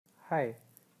Hi,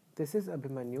 this is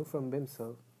Abhimanyu from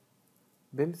BimSrv.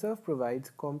 BimSrv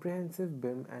provides comprehensive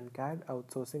BIM and CAD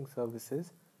outsourcing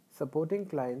services supporting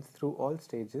clients through all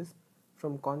stages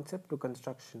from concept to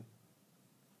construction.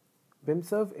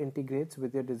 BimSrv integrates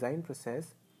with your design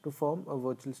process to form a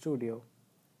virtual studio.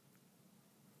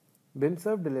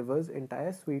 BimSrv delivers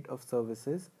entire suite of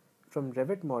services from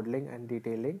Revit modeling and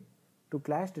detailing to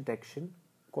clash detection,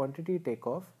 quantity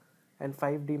takeoff, and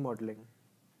 5D modeling.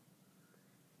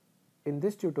 In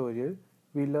this tutorial,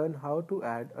 we learn how to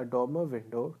add a dormer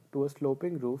window to a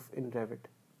sloping roof in Revit.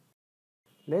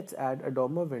 Let's add a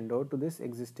dormer window to this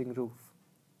existing roof.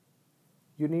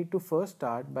 You need to first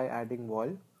start by adding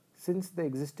wall. Since the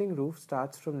existing roof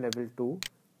starts from level 2,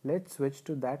 let's switch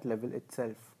to that level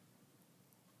itself.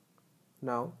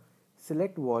 Now,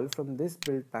 select wall from this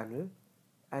build panel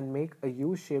and make a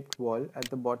U-shaped wall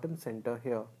at the bottom center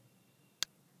here.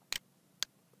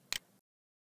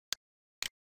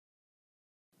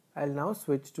 I'll now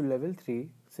switch to level 3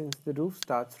 since the roof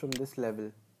starts from this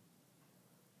level.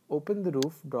 Open the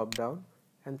roof drop-down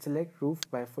and select roof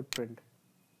by footprint.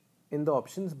 In the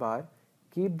options bar,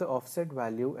 keep the offset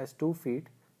value as 2 feet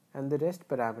and the rest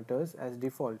parameters as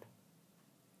default.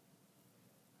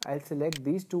 I'll select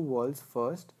these two walls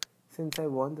first since I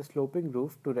want the sloping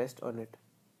roof to rest on it.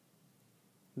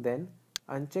 Then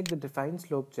uncheck the Define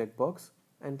Slope checkbox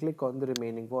and click on the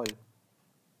remaining wall.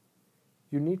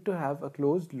 You need to have a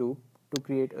closed loop to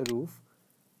create a roof.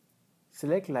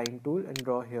 Select Line tool and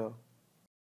draw here.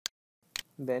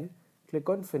 Then click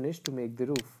on Finish to make the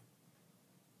roof.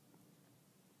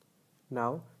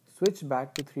 Now switch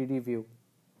back to 3D view.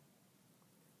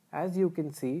 As you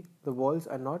can see, the walls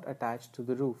are not attached to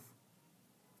the roof.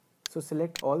 So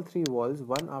select all 3 walls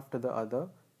one after the other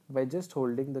by just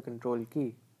holding the Control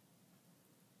key.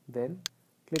 Then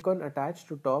click on Attach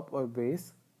to top or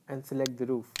base and select the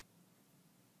roof.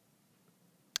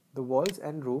 The walls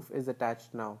and roof is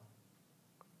attached now.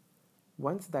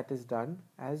 Once that is done,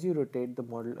 as you rotate the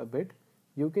model a bit,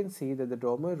 you can see that the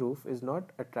dormer roof is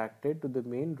not attracted to the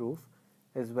main roof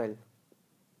as well.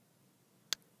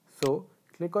 So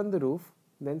click on the roof,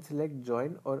 then select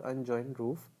Join or Unjoin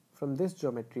Roof from this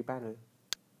geometry panel.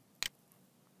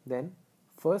 Then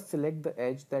first select the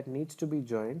edge that needs to be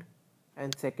joined,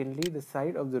 and secondly the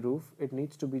side of the roof it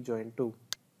needs to be joined to.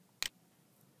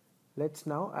 Let's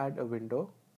now add a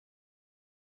window.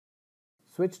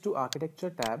 Switch to Architecture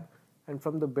tab and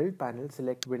from the Build panel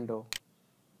select Window.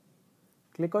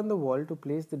 Click on the wall to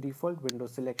place the default window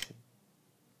selection.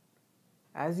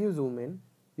 As you zoom in,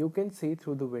 you can see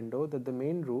through the window that the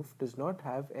main roof does not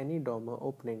have any dormer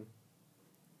opening.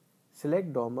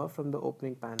 Select Dormer from the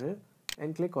opening panel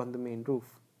and click on the main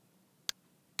roof.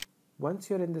 Once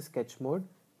you're in the sketch mode,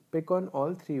 pick on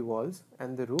all 3 walls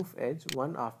and the roof edge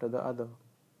one after the other.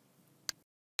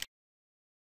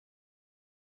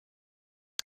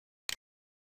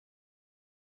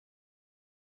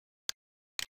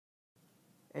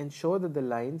 Ensure that the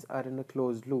lines are in a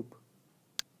closed loop.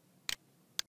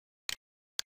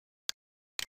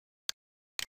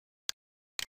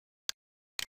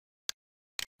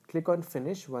 Click on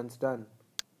Finish once done.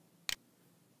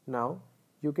 Now,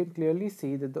 you can clearly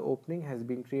see that the opening has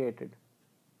been created.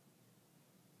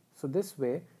 So this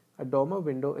way, a dormer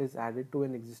window is added to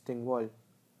an existing wall.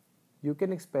 You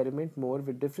can experiment more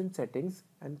with different settings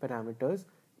and parameters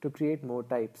to create more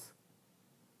types.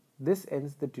 This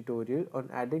ends the tutorial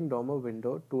on adding dormer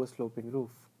window to a sloping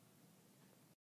roof.